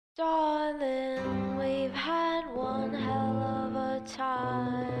Darling, we've had one hell of a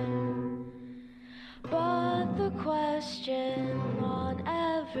time. But the question on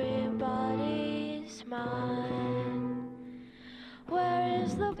everybody's mind, where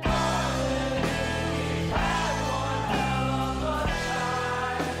is the power?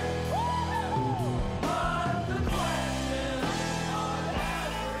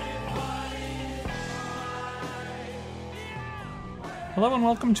 Hello and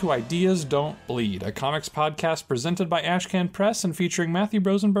welcome to Ideas Don't Bleed, a comics podcast presented by Ashcan Press and featuring Matthew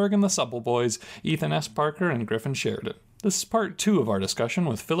Rosenberg and the Supple Boys, Ethan S. Parker, and Griffin Sheridan. This is part 2 of our discussion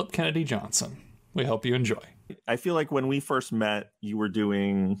with Phillip Kennedy Johnson. We hope you enjoy. I feel like when we first met, you were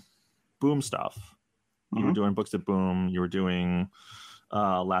doing Boom stuff. You were doing books at Boom. You were doing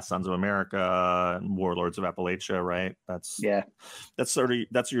Last Sons of America and Warlords of Appalachia, right? That's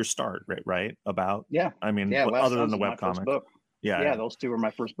your start, right? I mean, other than the webcomic. Yeah, those two were my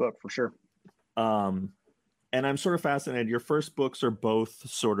first book for sure. And I'm sort of fascinated. Your first books are both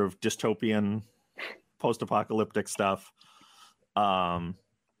sort of dystopian, post-apocalyptic stuff. Like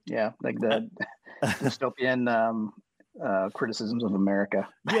the dystopian criticisms of America.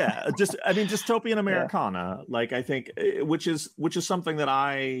 Dystopian Americana. Like, I think, which is something that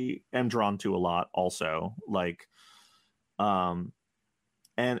I am drawn to a lot also. Like, and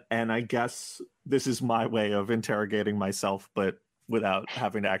I guess this is my way of interrogating myself, but without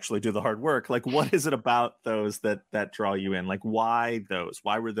having to actually do the hard work. Like, what is it about those that draw you in? Like, why those?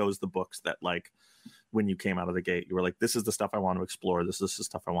 Why were those the books that, like, when you came out of the gate, you were like, this is the stuff I want to explore. This is the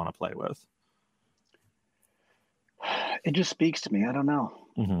stuff I want to play with. It just speaks to me. I don't know.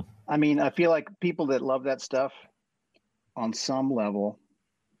 Mm-hmm. I mean, I feel like people that love that stuff on some level,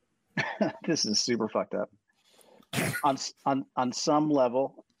 this is super fucked up. On some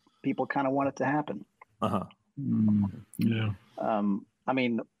level, people kind of want it to happen. Uh-huh. Yeah. I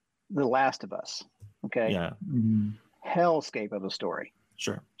mean, The Last of Us. Okay. Yeah. Hellscape of a story.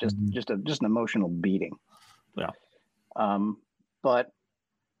 Sure. Just an emotional beating. Yeah. But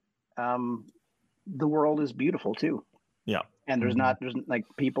the world is beautiful too. Yeah. And there's like,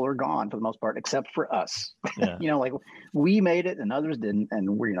 people are gone for the most part, except for us. Yeah. Like, we made it and others didn't,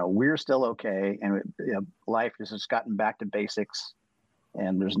 and we're still okay. And life has just gotten back to basics.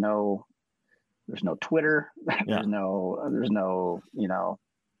 And there's no Twitter. Yeah. there's no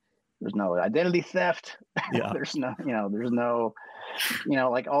identity theft. Yeah. there's no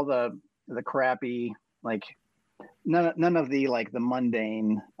like all the crappy, like none of the, like, the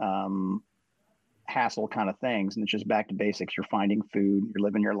mundane hassle kind of things. And it's just back to basics. You're finding food, you're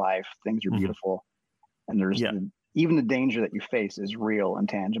living your life, things are beautiful. And there's even the danger that you face is real and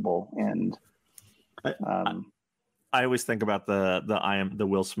tangible. And I always think about the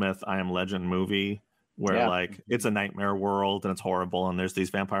Will Smith I Am Legend movie where like it's a nightmare world and it's horrible and there's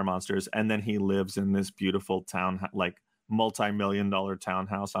these vampire monsters, and then he lives in this beautiful town, like multi-million-dollar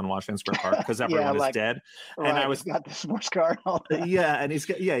townhouse on Washington Square Park because everyone is dead. Right, and I was got the sports car and all that. and he's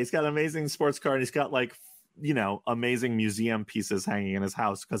got an amazing sports car, and he's got, like, amazing museum pieces hanging in his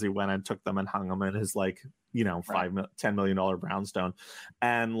house because he went and took them and hung them in his, like, $10 million brownstone.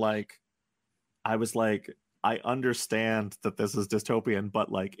 And, like, I was like, I understand that this is dystopian, but,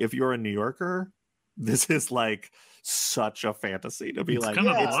 like, if you're a New Yorker, this is, like, such a fantasy to be It's like, kind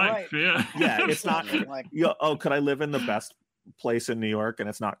of it's life, it's not like, could I live in the best place in New York and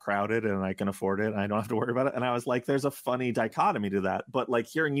it's not crowded and I can afford it and I don't have to worry about it? And I was like, there's a funny dichotomy to that. But, like,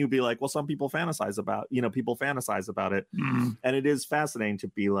 hearing you be like, well, some people fantasize about it. And it is fascinating to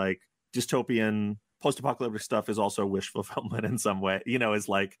be like, dystopian post-apocalyptic stuff is also wish fulfillment in some way, is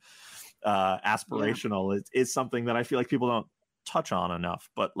like aspirational. It's something that I feel like people don't touch on enough,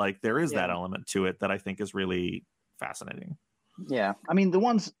 but, like, there is that element to it that I think is really fascinating. Yeah. I mean, the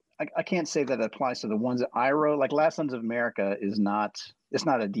ones, I can't say that applies to the ones that I wrote. Like, Last Sons of America it's not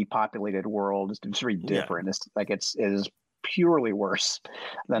a depopulated world. It's very different. It's like, it is purely worse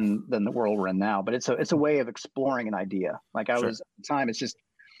than the world we're in now, but it's a way of exploring an idea. Like, I was at the time, it's just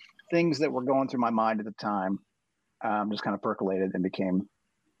things that were going through my mind at the time, just kind of percolated and became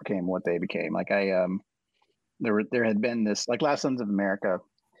what they became. Like, there had been this, like, Last Sons of America,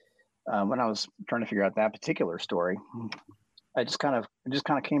 when I was trying to figure out that particular story, it just kind of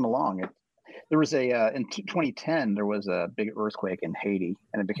came along. There was in 2010, there was a big earthquake in Haiti,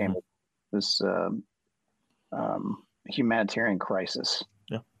 and it became this humanitarian crisis.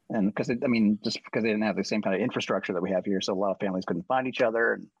 Yeah. And just because they didn't have the same kind of infrastructure that we have here, so a lot of families couldn't find each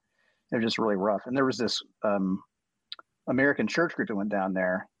other, and it was just really rough. And there was this American church group that went down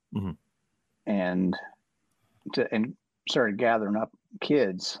there, and started gathering up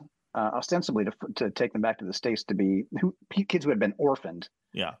kids ostensibly to take them back to the States to be kids who had been orphaned.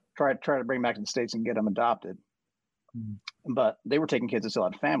 Yeah. Try to bring them back to the States and get them adopted. But they were taking kids that still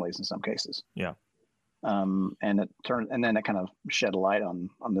had families in some cases. Yeah. And then it kind of shed a light on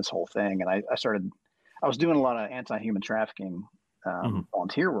this whole thing. And I was doing a lot of anti-human trafficking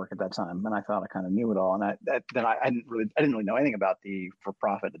volunteer work at that time, and I thought I kind of knew it all. And I didn't really know anything about the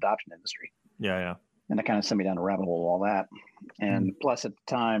for-profit adoption industry. Yeah, yeah. And that kind of sent me down a rabbit hole of all that. And plus, at the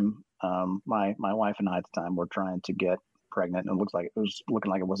time, my wife and I at the time were trying to get pregnant, and it was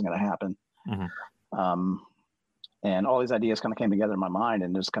looking like it wasn't going to happen. And all these ideas kind of came together in my mind,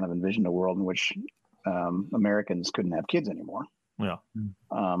 and just kind of envisioned a world in which Americans couldn't have kids anymore. Yeah.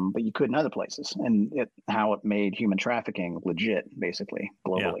 But you could in other places, and how it made human trafficking legit, basically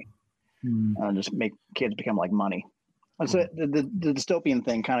globally. Just make kids become like money. And so the dystopian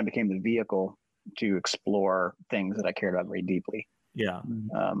thing kind of became the vehicle to explore things that I cared about very deeply. Yeah.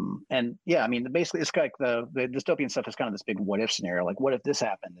 And yeah, I mean, basically, it's like the dystopian stuff is kind of this big what if scenario. Like, what if this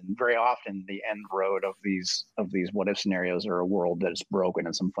happened? And very often, the end road of these what if scenarios are a world that is broken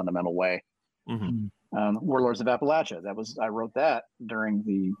in some fundamental way. Warlords of Appalachia. I wrote that during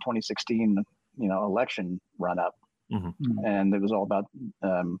the 2016, election run up, and it was all about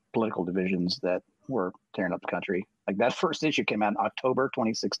political divisions that were tearing up the country. Like that first issue came out in October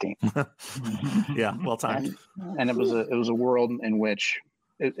 2016. Yeah, well timed. And it was a world in which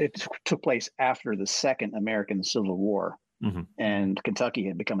it took place after the Second American Civil War, and Kentucky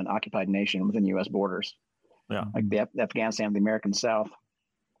had become an occupied nation within U.S. borders. Yeah, like the Afghanistan, the American South.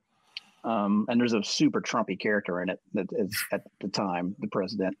 And there's a super Trumpy character in it that is at the time the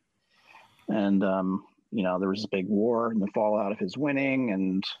president. And there was this big war and the fallout of his winning,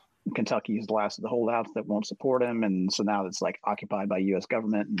 and Kentucky is the last of the holdouts that won't support him, and so now it's like occupied by U.S.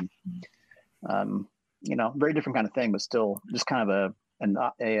 government, and very different kind of thing, but still just kind of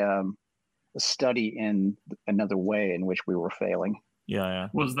a study in another way in which we were failing. Yeah.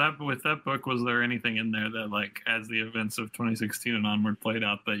 Was that with that book? Was there anything in there that, like, as the events of 2016 and onward played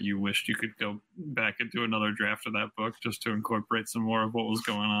out, that you wished you could go back and do another draft of that book just to incorporate some more of what was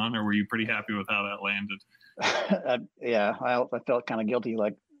going on, or were you pretty happy with how that landed? Yeah, I felt kind of guilty.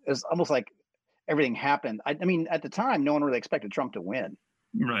 Like, it's almost like everything happened. I mean, at the time, no one really expected Trump to win.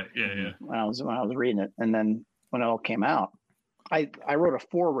 Right. Yeah. When I was reading it, and then when it all came out, I wrote a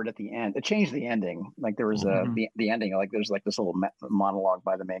foreword at the end. It changed the ending. Like there was the ending. Like there's like this little monologue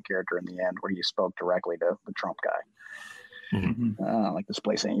by the main character in the end where he spoke directly to the Trump guy. Like, this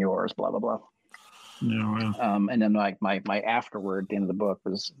place ain't yours. Blah blah blah. Yeah. And then like my afterword at the end of the book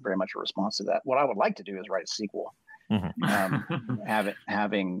was very much a response to that. What I would like to do is write a sequel.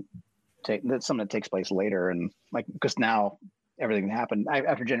 Having that's something that takes place later, and like, because now everything that happened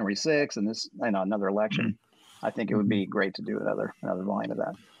after January 6th and this, another election, I think it would be great to do another volume of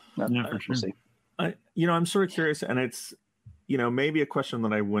that. For sure. We'll see. I'm sort of curious, and it's, maybe a question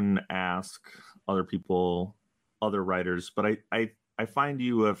that I wouldn't ask other people, other writers, but I find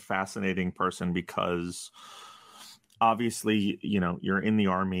you a fascinating person because obviously, you're in the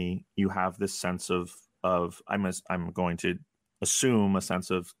Army, you have this sense of I'm going to assume a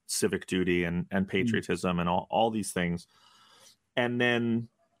sense of civic duty and patriotism and all these things. And then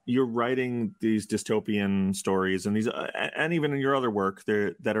you're writing these dystopian stories and these, and even in your other work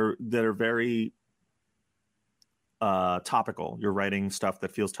that are very topical. You're writing stuff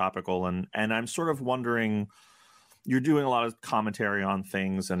that feels topical. And I'm sort of wondering, you're doing a lot of commentary on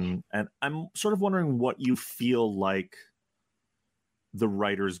things, and I'm sort of wondering what you feel like the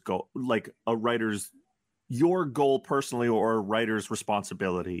writer's goal, like your goal personally, or a writer's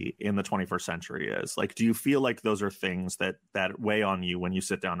responsibility in the 21st century is. Like, do you feel like those are things that weigh on you when you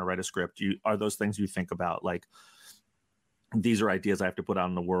sit down to write a script? Are those things you think about, like, these are ideas I have to put out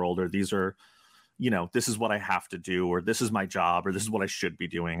in the world, or these are, this is what I have to do, or this is my job, or this is what I should be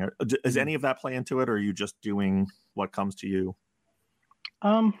doing? Does any of that play into it, or are you just doing what comes to you?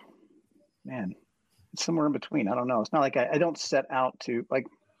 Man, it's somewhere in between. I don't know. It's not like I don't set out to, like,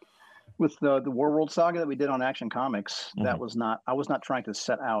 with the Warworld saga that we did on Action Comics, I was not trying to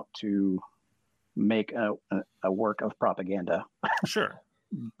set out to make a work of propaganda. Sure.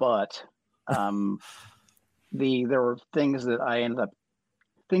 But there were things that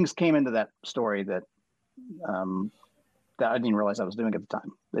things came into that story that I didn't realize I was doing at the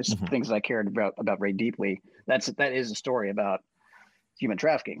time. There's things that I cared about very deeply. That is a story about human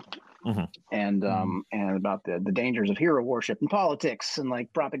trafficking, and about the dangers of hero worship and politics and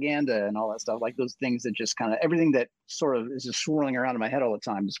like propaganda and all that stuff. Like those things that just kind of, everything that sort of is just swirling around in my head all the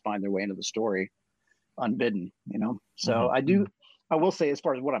time, just find their way into the story unbidden, So I will say, as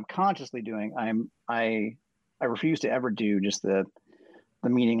far as what I'm consciously doing, I refuse to ever do just the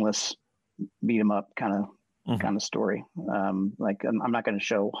meaningless beat 'em up kind of story. Like I'm not going to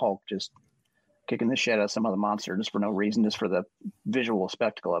show Hulk just kicking the shit out of some other monster just for no reason, just for the visual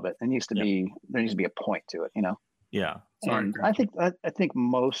spectacle of it. There needs to be a point to it, you know? Yeah. And I think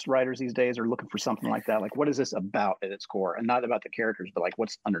most writers these days are looking for something like that. Like, what is this about at its core? And not about the characters, but like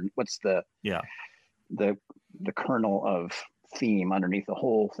what's the kernel of theme underneath the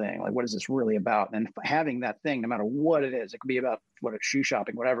whole thing. Like, what is this really about? And having that thing, no matter what it is, it could be about what it's shoe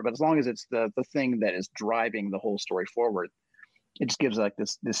shopping, whatever, but as long as it's the thing that is driving the whole story forward, it just gives like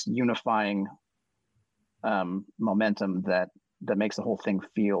this unifying momentum that makes the whole thing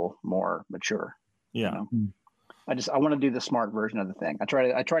feel more mature. Yeah. You know? I want to do the smart version of the thing. I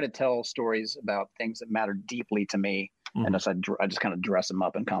try to tell stories about things that matter deeply to me, and I just kind of dress them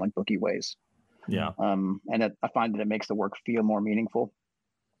up in comic booky ways. Yeah. And I find that it makes the work feel more meaningful.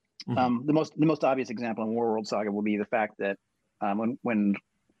 The most obvious example in Warworld Saga will be the fact that when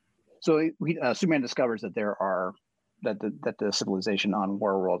Superman discovers that that the civilization on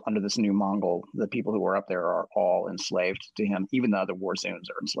Warworld under this new Mongol, the people who are up there are all enslaved to him. Even the other war zones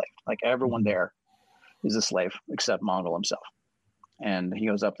are enslaved. Like everyone there is a slave except Mongol himself. And he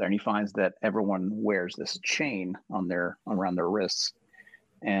goes up there and he finds that everyone wears this chain around their wrists.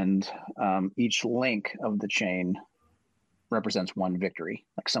 And each link of the chain represents one victory,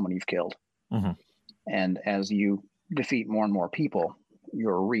 like someone you've killed. And as you defeat more and more people,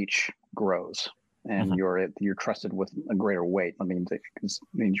 your reach grows, and you're trusted with a greater weight. I mean, it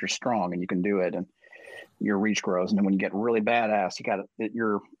means you're strong and you can do it, and your reach grows. And then when you get really badass, you got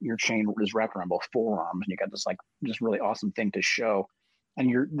your chain is wrapped around both forearms, and you got this like just really awesome thing to show,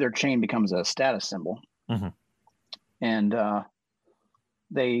 and their chain becomes a status symbol. And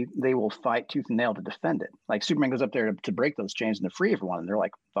they will fight tooth and nail to defend it. Like Superman goes up there to break those chains and to free everyone, and they're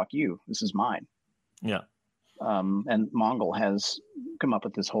like, "Fuck you, this is mine." Yeah. And Mongol has come up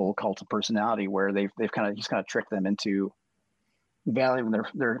with this whole cult of personality where he's kind of tricked them into valuing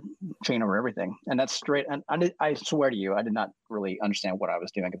their chain over everything. And that's straight. And I swear to you, I did not really understand what I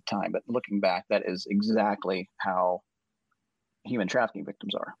was doing at the time, but looking back, that is exactly how human trafficking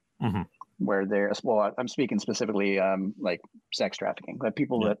victims are. Where I'm speaking specifically like sex trafficking, like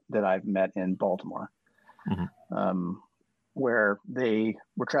people that I've met in Baltimore, where they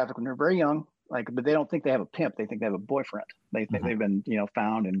were trafficked when they're very young. But they don't think they have a pimp. They think they have a boyfriend. They think they've been,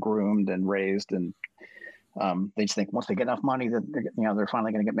 found and groomed and raised, and they just think once they get enough money that they're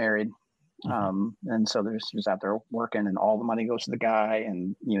finally going to get married. And so they're just out there working, and all the money goes to the guy,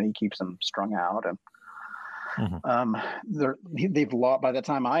 and he keeps them strung out. And they've lost. By the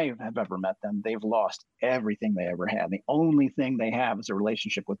time I have ever met them, they've lost everything they ever had. The only thing they have is a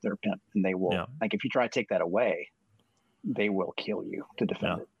relationship with their pimp, and they will if you try to take that away, they will kill you to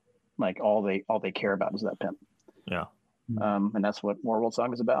defend it. Like all they care about is that pimp. Yeah. And that's what Warworld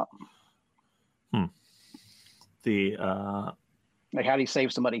Saga is about. The like, how do you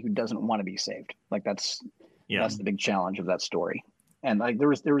save somebody who doesn't want to be saved? Like that's the big challenge of that story. And like there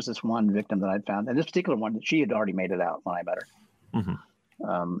was this one victim that I'd found, and this particular one, she had already made it out when I met her.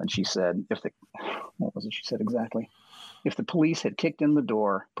 And she said, what was it she said exactly? If the police had kicked in the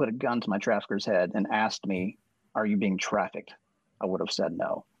door, put a gun to my trafficker's head, and asked me, "Are you being trafficked?" I would have said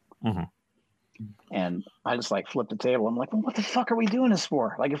no. And I just like flipped the table. I'm like, well, what the fuck are we doing this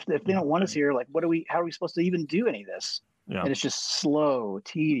for? Like, if they don't want us here, like, how are we supposed to even do any of this? And it's just slow,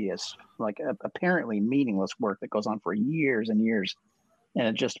 tedious, like apparently meaningless work that goes on for years and years. And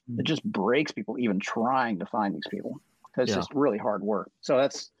it just breaks people even trying to find these people, because it's just really hard work. So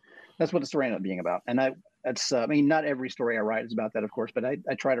that's what the story ended up being about. And I mean, not every story I write is about that, of course, but I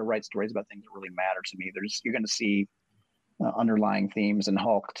try to write stories about things that really matter to me. You're going to see underlying themes in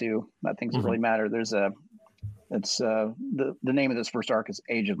Hulk too, about things that really matter. The name of this first arc is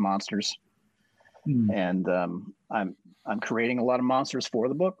Age of Monsters, and I'm creating a lot of monsters for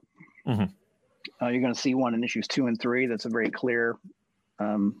the book. You're going to see one in issues 2 and 3 that's a very clear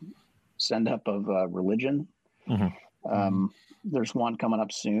send up of religion. There's one coming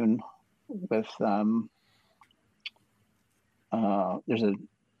up soon with there's a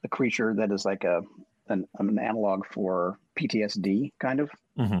creature that is like an analog for PTSD, kind of.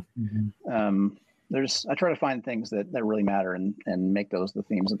 I try to find things that really matter and make those the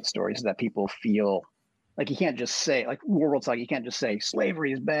themes of the story, so that people feel like you can't just say, like Warworld Saga, you can't just say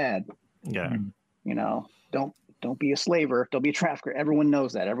slavery is bad. Don't be a slaver, don't be a trafficker. Everyone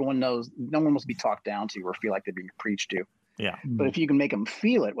knows that. Everyone knows no one wants to be talked down to or feel like they're being preached to. But if you can make them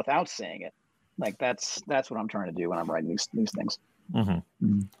feel it without saying it, like that's what I'm trying to do when I'm writing these things.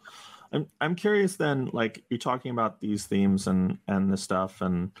 I'm curious then, like you're talking about these themes and this stuff,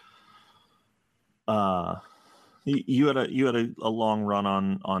 and You had a long run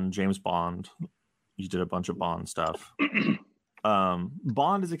on James Bond. You did a bunch of Bond stuff.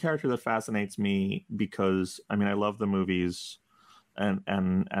 Bond is a character that fascinates me because I mean I love the movies and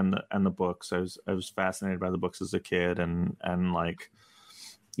the books. I was fascinated by the books as a kid, and like,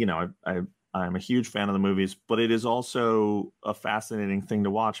 you know, I'm a huge fan of the movies, but it is also a fascinating thing to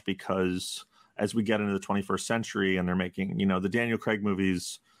watch because as we get into the 21st century and they're making, you know, the Daniel Craig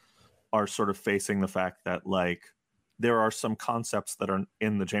movies are sort of facing the fact that like there are some concepts that are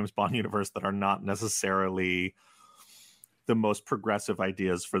in the James Bond universe that are not necessarily the most progressive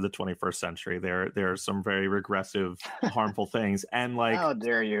ideas for the 21st century. There are some very regressive, harmful things, and like, how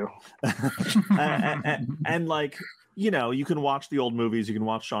dare you? and like, you know, you can watch the old movies, you can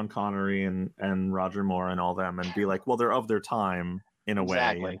watch Sean Connery and Roger Moore and all them, and be like, well, they're of their time in a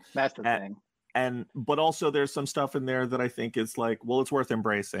way. That's the thing. But also there's some stuff in there that I think is like, well, it's worth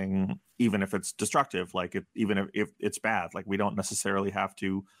embracing, even if it's destructive. Like, even if it's bad, like we don't necessarily have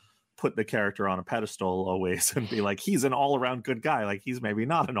to put the character on a pedestal always and be like, he's an all-around good guy. Like, he's maybe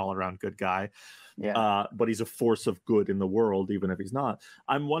not an all-around good guy, but he's a force of good in the world, even if he's not.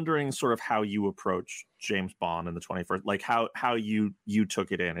 I'm wondering sort of how you approach James Bond in the 21st, like how you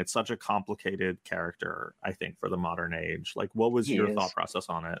took it in. It's such a complicated character, I think, for the modern age. Like, what was your thought process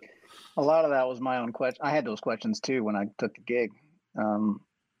on it? A lot of that was my own question. I had those questions too when I took the gig.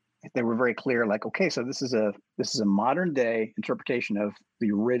 They were very clear, like, okay, so this is a modern day interpretation of the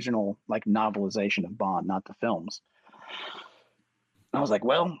original, like, novelization of Bond, not the films. I was like,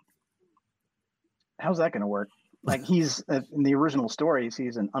 well, how's that going to work? Like, he's in the original stories,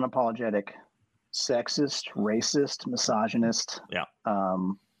 he's an unapologetic sexist, racist, misogynist,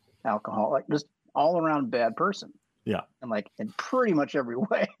 alcoholic, just all around bad person. Yeah. And like in pretty much every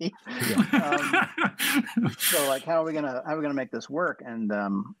way. So like, how are we gonna make this work? And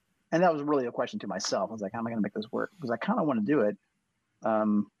that was really a question to myself. I was like, how am I gonna make this work? Because I kind of want to do it.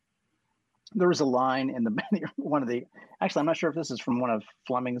 There was a line in actually, I'm not sure if this is from one of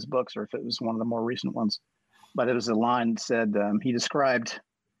Fleming's books or if it was one of the more recent ones, but it was a line that said, he described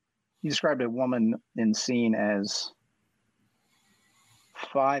a woman in scene as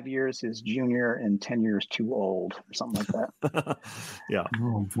 5 years his junior and 10 years too old, or something like that. Yeah.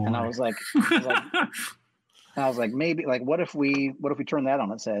 Oh, boy. And I was like, maybe, like, what if we turn that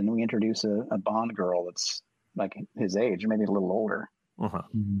on its head and we introduce a Bond girl that's like his age, maybe a little older. Uh-huh.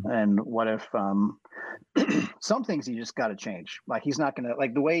 And what if some things you just got to change? Like, he's not gonna,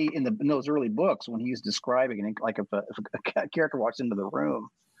 like, the way in those early books when he's describing it, like if a character walks into the room,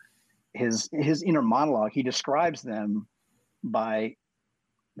 his inner monologue, he describes them by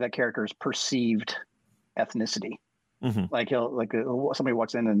that character's perceived ethnicity. Mm-hmm. Like somebody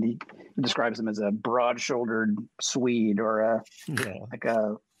walks in and he describes them as a broad-shouldered Swede or a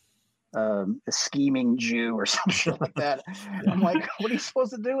scheming Jew or some shit like that. Yeah. I'm like, what are you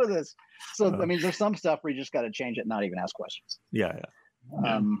supposed to do with this? So I mean, there's some stuff where you just got to change it, and not even ask questions. Yeah.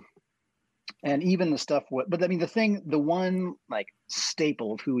 And even the stuff, but I mean, the one like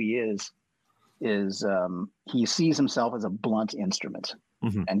staple of who he is he sees himself as a blunt instrument.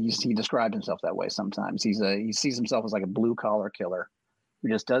 Mm-hmm. And he describes himself that way sometimes. He sees himself as like a blue collar killer who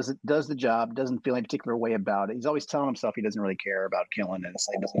just does the job, doesn't feel any particular way about it. He's always telling himself he doesn't really care about killing, and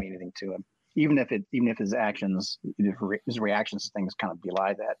it doesn't mean anything to him, even if his actions, his reactions to things kind of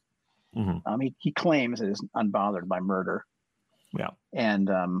belie that. Mm-hmm. He claims that he's unbothered by murder. Yeah, and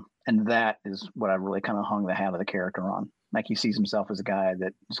that is what I really kind of hung the hat of the character on. Like, he sees himself as a guy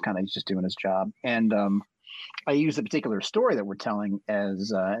that he's just doing his job. And I use a particular story that we're telling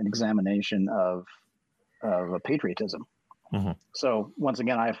as an examination of patriotism. Mm-hmm. So once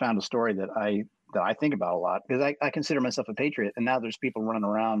again, I found a story that I think about a lot, because I consider myself a patriot, and now there's people running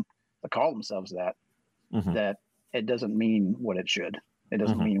around that call themselves that. Mm-hmm. That it doesn't mean what it should. It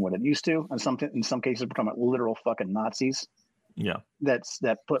doesn't Mm-hmm. mean what it used to. And in some cases, we're talking about literal fucking Nazis. Yeah, that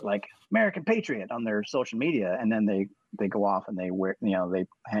put like American Patriot on their social media, and then they go off and they wear, they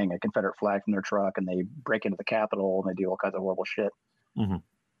hang a Confederate flag from their truck, and they break into the Capitol, and they do all kinds of horrible shit.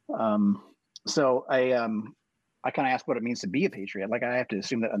 Mm-hmm. So I kind of ask what it means to be a patriot. Like, I have to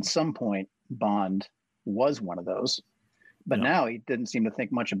assume that at some point Bond was one of those, but now he didn't seem to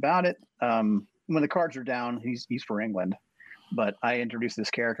think much about it. When the cards are down, he's for England. But I introduced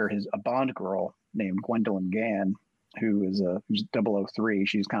this character, a Bond girl named Gwendolyn Gann, who's 003.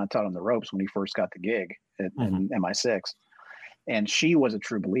 She was kind of taught on the ropes when he first got the gig in MI6, and she was a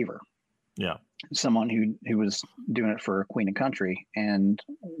true believer. Yeah, someone who was doing it for Queen and Country. And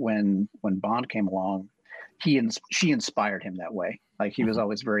when Bond came along, she inspired him that way. Like, he was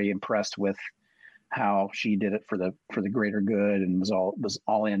always very impressed with how she did it for the greater good, and was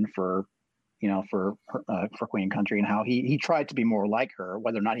all in for for Queen and Country, and how he tried to be more like her,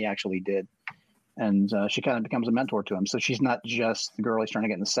 whether or not he actually did. And she kind of becomes a mentor to him. So she's not just the girl he's trying to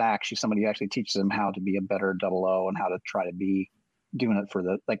get in the sack. She's somebody who actually teaches him how to be a better 00 and how to try to be doing it for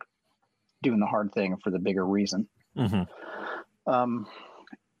doing the hard thing for the bigger reason. Mm-hmm.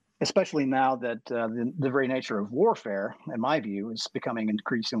 Especially now that the very nature of warfare, in my view, is becoming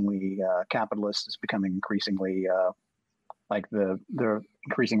increasingly capitalist. Is becoming increasingly like the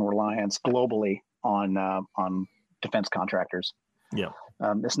increasing reliance globally on defense contractors. Yeah,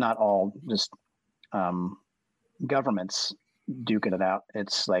 it's not all just governments duking it out.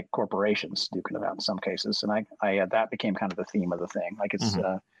 It's like corporations duking it out in some cases, and I that became kind of the theme of the thing. Like it's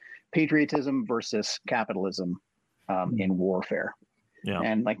patriotism versus capitalism in warfare. Yeah,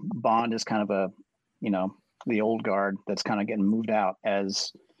 and like Bond is kind of the old guard that's kind of getting moved out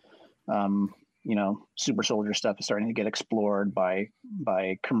as super soldier stuff is starting to get explored by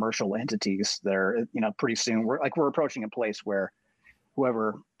commercial entities. They're pretty soon we're approaching a place where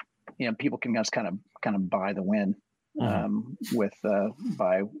whoever people can just kind of buy the win with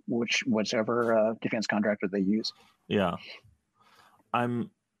by whichever defense contractor they use. Yeah, I'm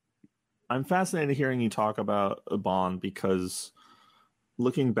fascinated hearing you talk about Bond, because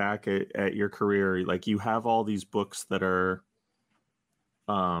looking back at your career, like you have all these books that are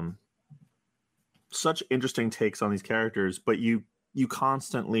such interesting takes on these characters, but you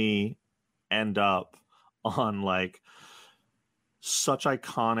constantly end up on like such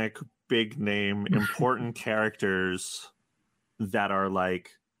iconic, big name, important characters that are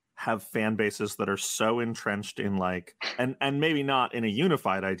like have fan bases that are so entrenched in like and maybe not in a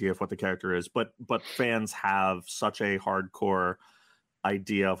unified idea of what the character is, but fans have such a hardcore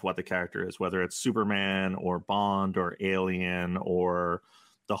idea of what the character is, whether it's Superman or Bond or Alien or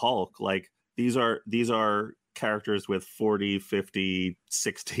the Hulk. Like these are characters with 40, 50,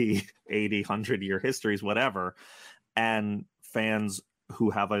 60, 80, 100-year histories, whatever, and fans who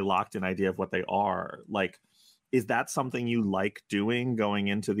have a locked in idea of what they are. Like, is that something you like doing, going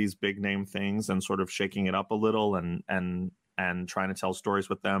into these big name things and sort of shaking it up a little and trying to tell stories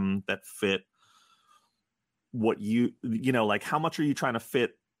with them that fit what like how much are you trying to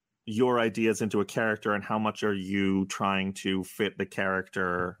fit your ideas into a character, and how much are you trying to fit the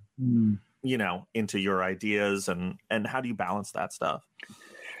character into your ideas, and how do you balance that stuff?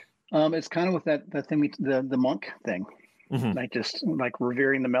 It's kind of with that thing the monk thing, like just like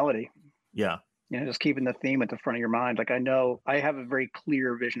revering the melody. Yeah, just keeping the theme at the front of your mind. Like I know I have a very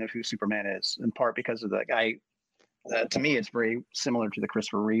clear vision of who Superman is, in part because of the guy. To me, it's very similar to the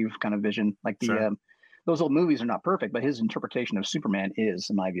Christopher Reeve kind of vision. Like the those old movies are not perfect, but his interpretation of Superman is,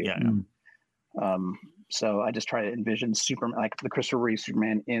 in my view. Yeah. So I just try to envision Superman, like the Christopher Reeve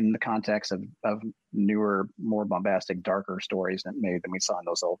Superman, in the context of newer, more bombastic, darker stories than we saw in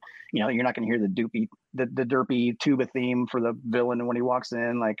those old. You're not going to hear the derpy tuba theme for the villain when he walks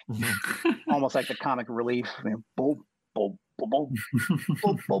in, like almost like the comic relief. Boom, boom, boom, boom,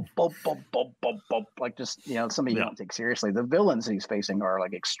 boom, boom, boom, boom, boom, like just somebody you don't take seriously. The villains he's facing are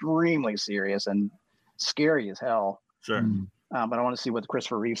like extremely serious and scary as hell. Sure. But I want to see what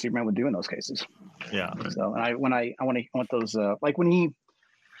Christopher Reeve Superman would do in those cases. Yeah. So I want those like when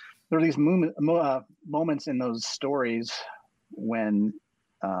there are these moments in those stories when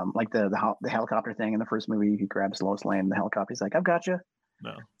like the helicopter thing in the first movie, he grabs Lois Lane in the helicopter. He's like, "I've got you,"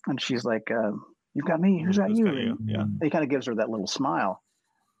 and she's like, "You've got me. Who's got you?" Yeah. He kind of gives her that little smile,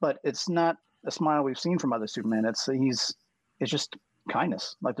 but it's not a smile we've seen from other Superman. It's just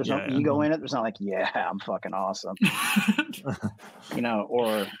kindness. Like there's no ego in it. There's not like, yeah, I'm fucking awesome.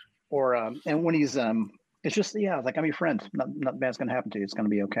 Or and when he's it's just like, I'm your friend. Nothing bad's gonna happen to you. It's gonna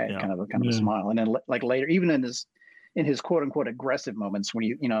be okay. Kind of a smile. And then like later, even in his quote unquote aggressive moments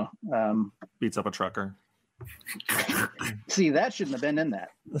when beats up a trucker. See, that shouldn't have been in that.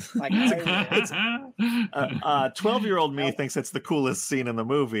 Like, 12-year-old me thinks it's the coolest scene in the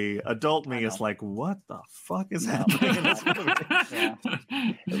movie. Adult me is like, what the fuck is happening in this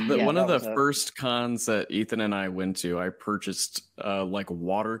movie? One of the first cons that Ethan and I went to, I purchased like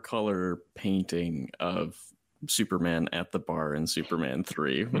watercolor painting of Superman at the bar in Superman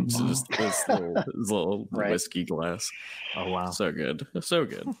 3, which is just this little whiskey glass. Oh wow, so good.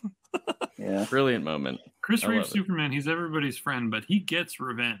 Yeah, brilliant moment. Chris Reeve Superman, he's everybody's friend, but he gets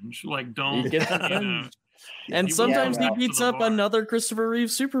revenge. Like, don't and sometimes he beats up another Christopher Reeve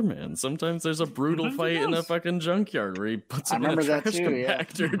Superman. Sometimes there's a brutal fight in a fucking junkyard where he puts him in a trash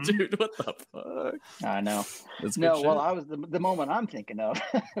compactor. Dude, what the fuck? I know. Well, I was the moment I'm thinking of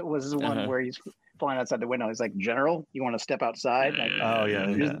was the one where he's flying outside the window. He's like, "General, you want to step outside?" Like, oh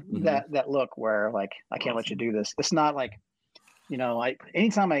yeah. That look where like, I can't let you do this. It's not like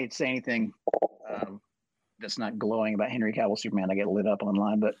anytime I say anything that's not glowing about Henry Cavill Superman, I get lit up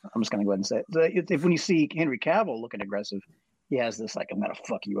online. But I'm just going to go ahead and say it. So if when you see Henry Cavill looking aggressive, he has this like I'm going to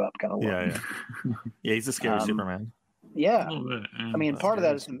fuck you up kind of look. Yeah, he's a scary Superman. Yeah, A little bit, I mean, part of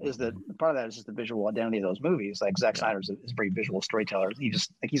that is just the visual identity of those movies. Like Zack Snyder's is a very visual storyteller. He's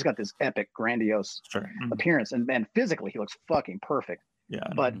got this epic, grandiose appearance, and physically he looks fucking perfect. Yeah,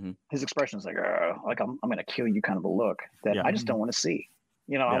 but his expression is like I'm going to kill you kind of a look that I just don't want to see.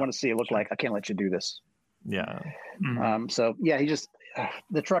 I want to see it look like I can't let you do this. Yeah. So yeah, he just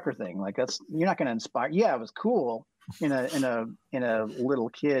the trucker thing. Like you're not going to inspire. Yeah, it was cool in a little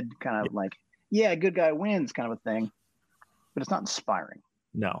kid kind of like good guy wins kind of a thing. But it's not inspiring.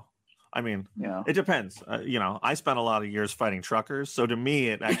 No. I mean, it depends. I spent a lot of years fighting truckers. So to me,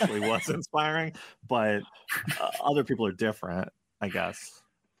 it actually was inspiring. But other people are different, I guess.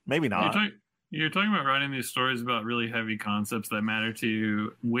 Maybe not. You're talking about writing these stories about really heavy concepts that matter to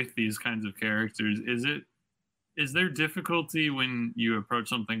you with these kinds of characters. Is there difficulty when you approach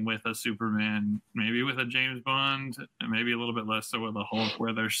something with a Superman, maybe with a James Bond, and maybe a little bit less so with a Hulk,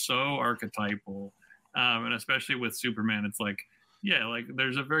 where they're so archetypal? And especially with Superman, it's like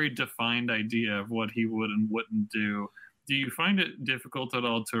there's a very defined idea of what he would and wouldn't do. Do you find it difficult at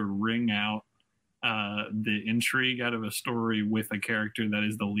all to wring out the intrigue out of a story with a character that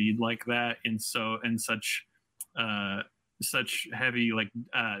is the lead like that in such heavy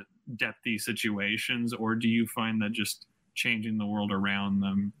depthy situations, or do you find that just changing the world around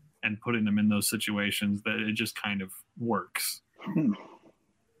them and putting them in those situations that it just kind of works?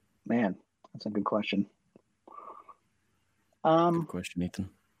 Man. That's a good question. Good question, Ethan.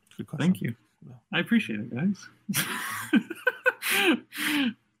 Good question. Thank you. I appreciate it, guys.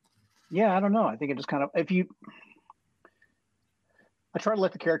 Yeah, I don't know. I think it just kind of I try to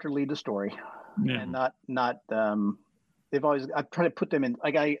let the character lead the story, and not I try to put them in.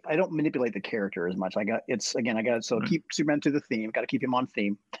 Like I don't manipulate the character as much. Keep Superman to the theme. Got to keep him on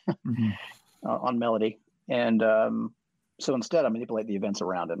theme, on melody, and so instead I manipulate the events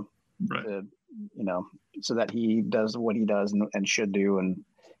around him. Right. So that he does what he does and should do, and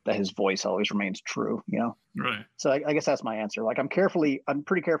that his voice always remains true. Right. So I guess that's my answer. Like I'm pretty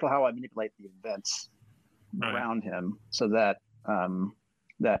careful how I manipulate the events around him, so that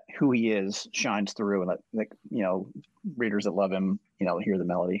that who he is shines through, and that readers that love him, hear the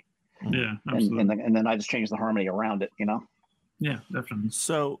melody. Yeah, absolutely. And then I just change the harmony around it. Yeah, definitely.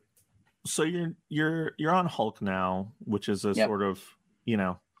 So you're on Hulk now, which is a sort of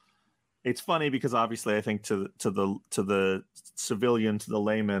it's funny because obviously I think to the civilian, to the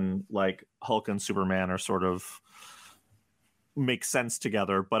layman, like Hulk and Superman are sort of make sense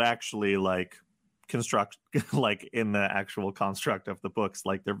together, but actually like construct like in the actual construct of the books,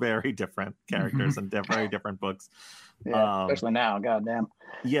 like they're very different characters and very different books. Yeah, especially now, goddamn.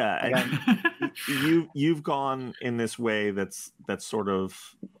 Yeah, you've gone in this way that's sort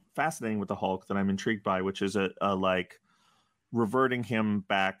of fascinating with the Hulk that I'm intrigued by, which is a like reverting him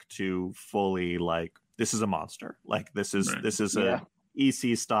back to fully like this is a monster, like this is a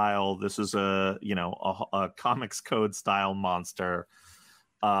EC style, this is a comics code style monster.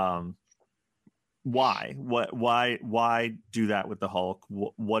 Why do that with the Hulk?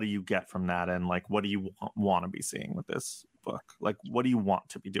 What do you get from that, and like what do you want to be seeing with this book? Like what do you want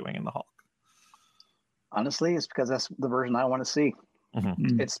to be doing in the Hulk? Honestly, it's because that's the version I want to see.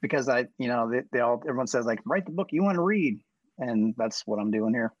 It's because everyone says like write the book you want to read. And that's what I'm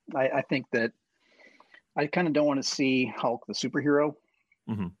doing here. I think that I kind of don't want to see Hulk the superhero,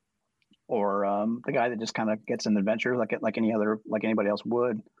 or the guy that just kind of gets in adventures like anybody else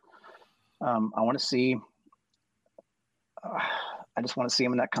would. I want to see. I just want to see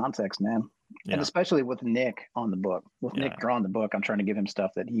him in that context, man. Yeah. And especially with Nick on the book, Nick drawing the book, I'm trying to give him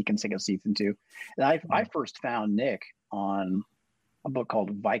stuff that he can sink his teeth into. And I first found Nick on a book called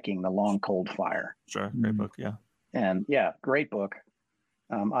Viking: The Long Cold Fire. Sure, great book, yeah. And great book.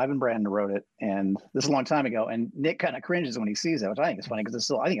 Ivan Brandon wrote it, and this is a long time ago. And Nick kind of cringes when he sees it, which I think is funny because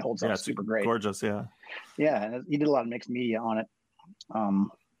I think it holds up super great. Gorgeous, yeah. Yeah, and he did a lot of mixed media on it.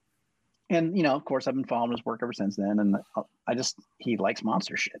 And of course, I've been following his work ever since then. And he likes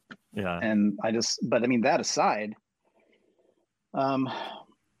monster shit. Yeah. And but I mean, that aside, I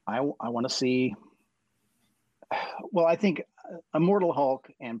want to see. Well, I think Immortal Hulk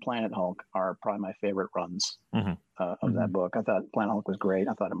and Planet Hulk are probably my favorite runs of that book. I thought Planet Hulk was great.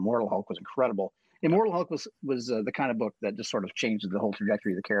 I thought Immortal Hulk was incredible. Immortal Hulk was the kind of book that just sort of changed the whole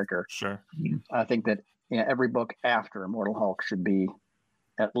trajectory of the character. Sure. I think that every book after Immortal Hulk should be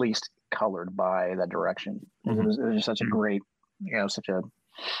at least colored by that direction. It was just such a great, such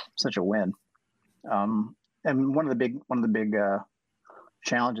a win. and one of the big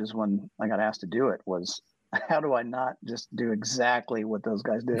challenges when I got asked to do it was, how do I not just do exactly what those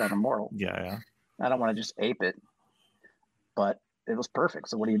guys did on Immortal? Yeah. I don't want to just ape it, but it was perfect.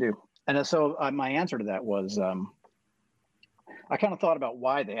 So what do you do? And so my answer to that was, I kind of thought about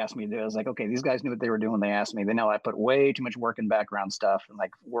why they asked me to do it. I was like, okay, these guys knew what they were doing when they asked me. They know I put way too much work in background stuff and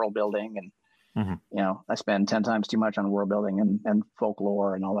like world building, and I spend 10 times too much on world building and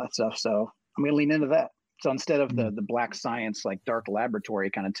folklore and all that stuff. So I'm going to lean into that. So instead of the black science, like dark laboratory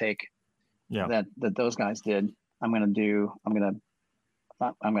kind of take that those guys did, I'm going to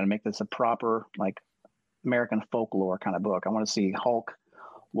make this a proper like American folklore kind of book. I want to see Hulk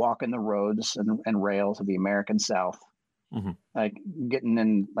walking the roads and rails of the American South, like getting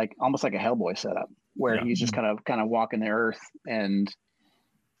in like almost like a Hellboy setup, where he's just kind of walking the earth, and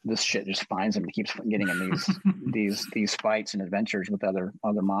this shit just finds him and keeps getting in these fights and adventures with other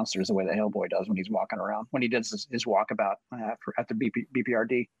monsters, the way that Hellboy does when he's walking around, when he does his walkabout after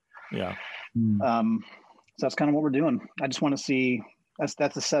BPRD. Yeah. So that's kind of what we're doing. I just want to see that's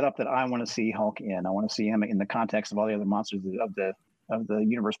the setup that I want to see Hulk in. I want to see him in the context of all the other monsters of the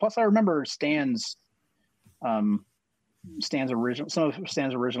universe. Plus, I remember Stan's original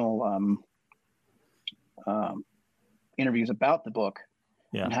interviews about the book,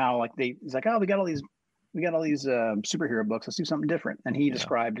 and how like he's like, oh, we got all these superhero books. Let's do something different. And he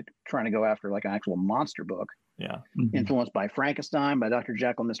described trying to go after like an actual monster book. Yeah. Influenced by Frankenstein, by Dr.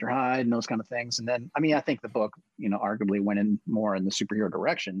 Jekyll and Mr. Hyde, and those kind of things. And then, I mean, I think the book, arguably went in more in the superhero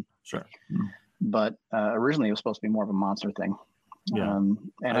direction. Sure. But originally it was supposed to be more of a monster thing. Yeah. And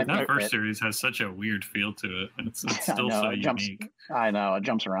that first series has such a weird feel to it. It's still so unique. I know. It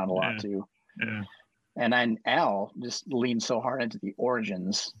jumps around a lot too. Yeah. And then Al just leaned so hard into the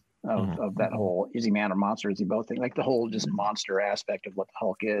origins of that whole, is he man or monster? Is he both thing? Like the whole just monster aspect of what the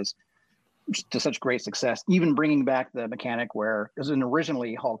Hulk is, to such great success. Even bringing back the mechanic where, because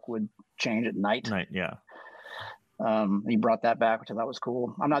originally Hulk would change at night. Yeah. He brought that back, which I thought was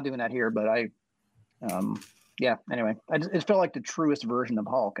cool. I'm not doing that here, but anyway, it felt like the truest version of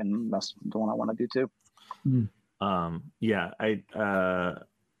Hulk, and that's the one I want to do too.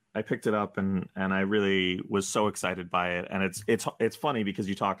 I picked it up and I really was so excited by it. And it's funny because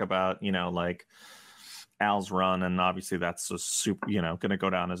you talk about, like Al's run, and obviously that's a super, going to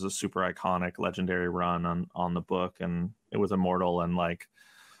go down as a super iconic, legendary run on the book, and it was Immortal. And like,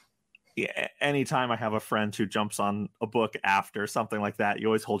 anytime I have a friend who jumps on a book after something like that, you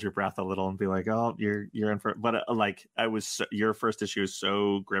always hold your breath a little and be like, oh, you're in for it. But your first issue is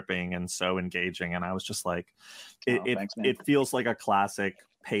so gripping and so engaging, and I was just like, it feels like a classic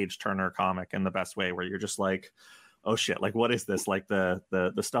page turner comic in the best way, where you're just like, oh shit, like what is this? Like the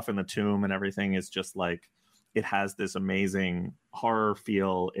stuff in the tomb and everything is just like, it has this amazing horror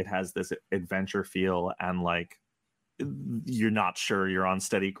feel, it has this adventure feel, and like you're not sure you're on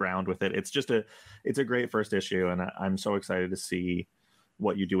steady ground with it. It's a great first issue, and I'm so excited to see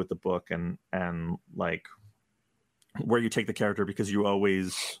what you do with the book and like where you take the character, because you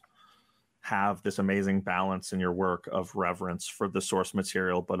always have this amazing balance in your work of reverence for the source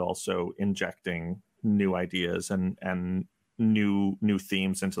material, but also injecting new ideas and new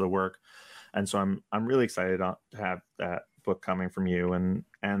themes into the work. And so I'm really excited to have that book coming from you. And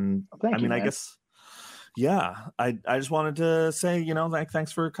I guess, I just wanted to say, like,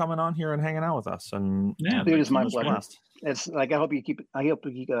 thanks for coming on here and hanging out with us. And dude, it's my pleasure. It's like, I hope you keep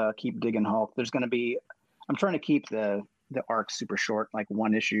digging Hulk. I'm trying to keep the arc super short, like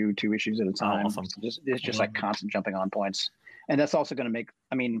 1 issue, 2 issues at a time. Awesome. It's just like constant jumping on points. And that's also going to make,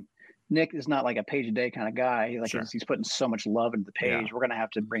 Nick is not like a page a day kind of guy. Like he's putting so much love into the page. Yeah. We're going to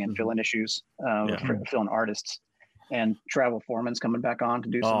have to bring in fill-in issues, fill-in artists, and Travel Foreman's coming back on to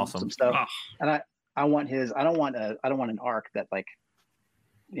do some stuff. Oh. And I don't want an arc that like,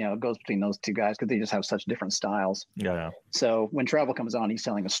 goes between those two guys, because they just have such different styles. Yeah. So when Travel comes on, he's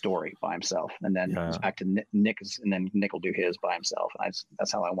telling a story by himself, and then it's back to Nick, and then Nick will do his by himself.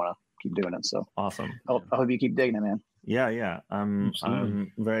 That's how I want to keep doing it. So awesome. I hope you keep digging it, man. Yeah. I'm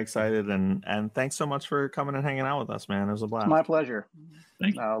very excited, and thanks so much for coming and hanging out with us, man. It was a blast. It's my pleasure.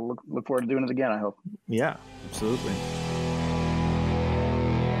 Thank you. Look forward to doing it again, I hope. Yeah, absolutely.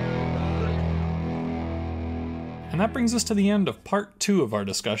 And that brings us to the end of part 2 of our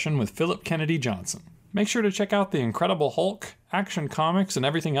discussion with Phillip Kennedy Johnson. Make sure to check out the Incredible Hulk, Action Comics, and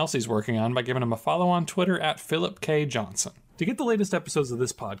everything else he's working on by giving him a follow on Twitter at Phillip K. Johnson. To get the latest episodes of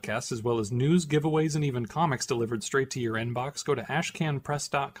this podcast, as well as news, giveaways, and even comics delivered straight to your inbox, go to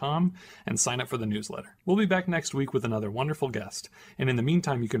ashcanpress.com and sign up for the newsletter. We'll be back next week with another wonderful guest. And in the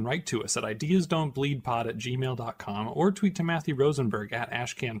meantime, you can write to us at ideasdon'tbleedpod@gmail.com or tweet to Matthew Rosenberg at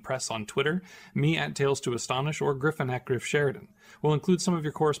ashcanpress on Twitter, me at Tales to Astonish, or Griffin at Griff Sheridan. We'll include some of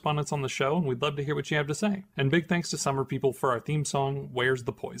your correspondence on the show, and we'd love to hear what you have to say. And big thanks to Summer People for our theme song, Where's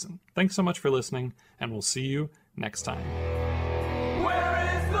the Poison? Thanks so much for listening, and we'll see you next time.